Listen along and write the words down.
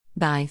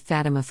By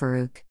Fatima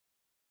Farouk.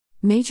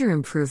 Major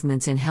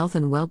improvements in health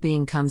and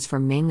well-being comes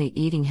from mainly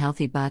eating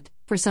healthy, but,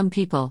 for some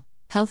people,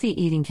 healthy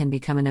eating can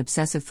become an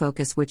obsessive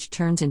focus which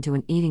turns into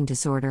an eating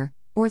disorder,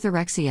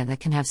 orthorexia, that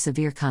can have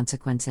severe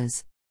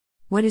consequences.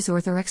 What is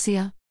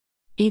orthorexia?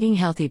 Eating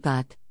healthy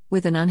but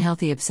with an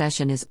unhealthy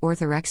obsession is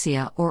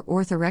orthorexia or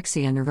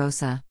orthorexia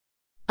nervosa.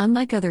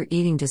 Unlike other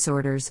eating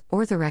disorders,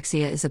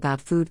 orthorexia is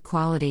about food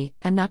quality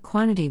and not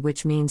quantity,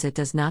 which means it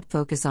does not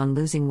focus on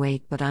losing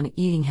weight but on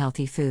eating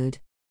healthy food.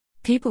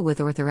 People with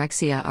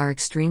orthorexia are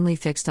extremely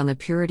fixed on the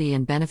purity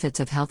and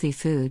benefits of healthy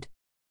food.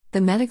 The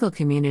medical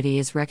community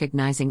is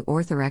recognizing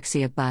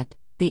orthorexia, but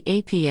the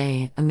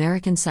APA,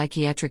 American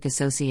Psychiatric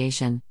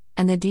Association,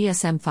 and the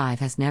DSM-5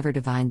 has never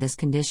defined this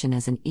condition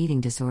as an eating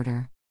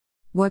disorder.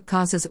 What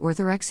causes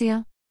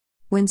orthorexia?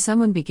 When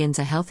someone begins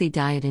a healthy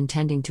diet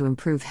intending to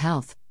improve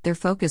health, their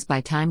focus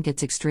by time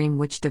gets extreme,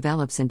 which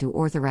develops into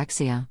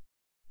orthorexia.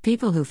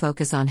 People who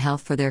focus on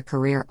health for their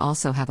career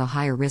also have a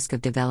higher risk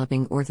of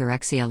developing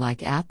orthorexia,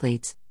 like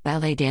athletes,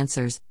 ballet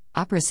dancers,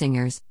 opera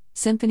singers,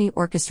 symphony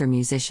orchestra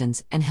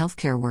musicians, and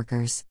healthcare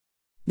workers.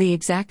 The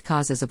exact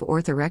causes of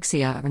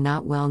orthorexia are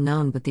not well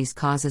known, but these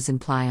causes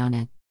imply on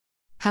it.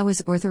 How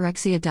is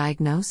orthorexia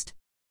diagnosed?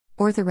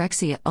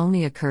 Orthorexia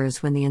only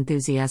occurs when the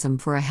enthusiasm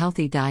for a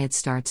healthy diet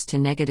starts to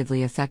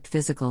negatively affect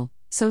physical,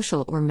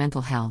 social, or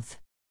mental health.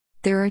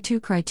 There are two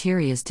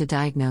criteria to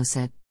diagnose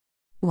it.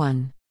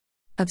 1.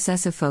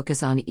 Obsessive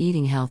focus on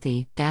eating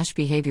healthy -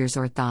 behaviors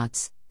or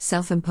thoughts,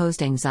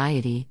 self-imposed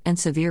anxiety, and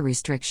severe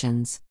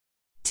restrictions.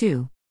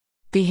 2.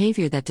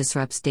 Behavior that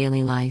disrupts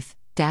daily life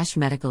 -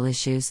 medical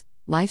issues,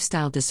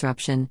 lifestyle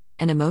disruption,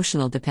 and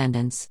emotional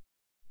dependence.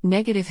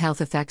 Negative health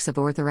effects of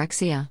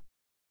orthorexia.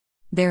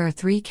 There are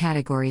three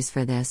categories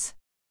for this.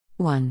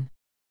 1.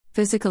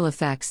 Physical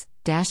effects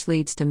 -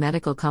 leads to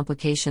medical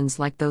complications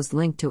like those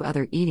linked to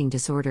other eating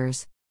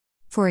disorders.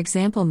 For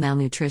example,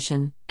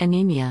 malnutrition,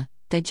 anemia,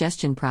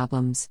 digestion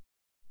problems.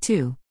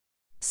 2.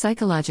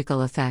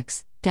 Psychological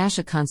effects -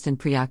 a constant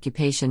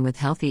preoccupation with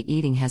healthy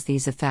eating has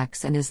these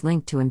effects and is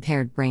linked to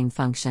impaired brain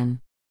function.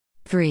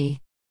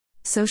 3.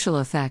 Social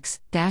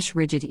effects -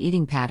 rigid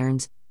eating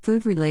patterns,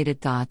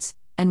 food-related thoughts,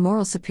 and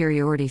moral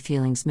superiority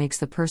feelings makes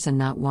the person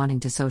not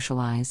wanting to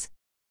socialize.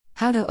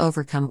 How to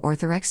overcome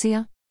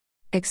orthorexia?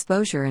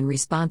 Exposure and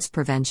response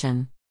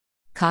prevention.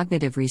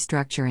 Cognitive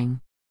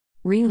restructuring.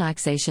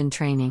 Relaxation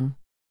training.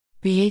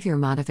 Behavior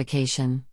modification.